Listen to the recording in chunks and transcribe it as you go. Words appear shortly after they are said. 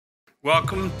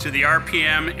Welcome to the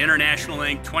RPM International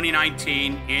Inc.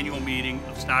 2019 Annual Meeting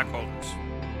of Stockholders.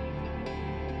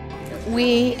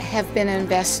 We have been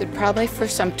invested probably for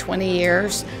some 20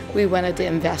 years. We wanted to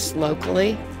invest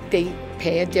locally. They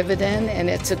pay a dividend and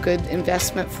it's a good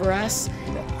investment for us.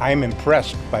 I'm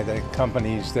impressed by the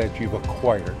companies that you've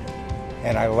acquired,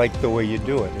 and I like the way you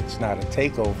do it. It's not a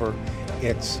takeover,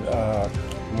 it's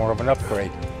more of an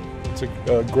upgrade. It's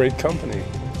a great company.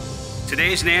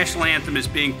 Today's national anthem is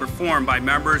being performed by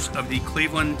members of the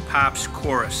Cleveland Pops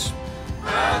Chorus.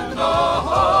 And the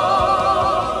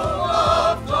home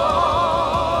of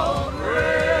the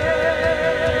brave.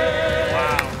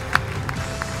 Wow.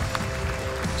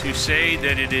 To say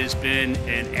that it has been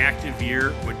an active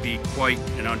year would be quite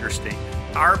an understatement.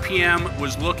 RPM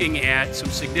was looking at some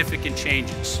significant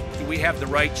changes. Do we have the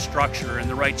right structure and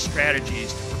the right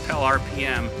strategies to propel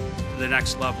RPM to the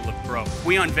next level of growth?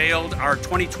 We unveiled our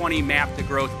 2020 Map to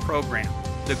Growth program,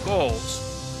 the goals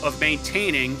of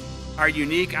maintaining our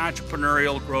unique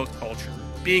entrepreneurial growth culture,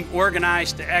 being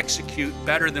organized to execute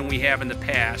better than we have in the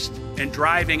past, and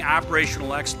driving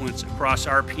operational excellence across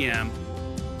RPM.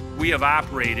 We have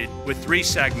operated with 3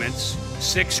 segments,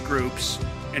 6 groups,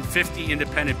 and 50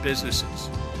 independent businesses.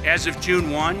 As of June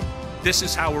 1, this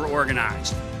is how we're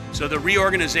organized. So the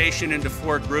reorganization into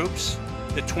 4 groups,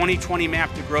 the 2020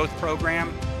 Map to Growth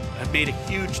program have made a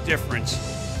huge difference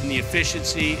in the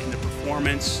efficiency and the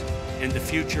performance and the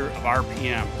future of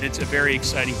RPM. It's a very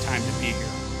exciting time to be here.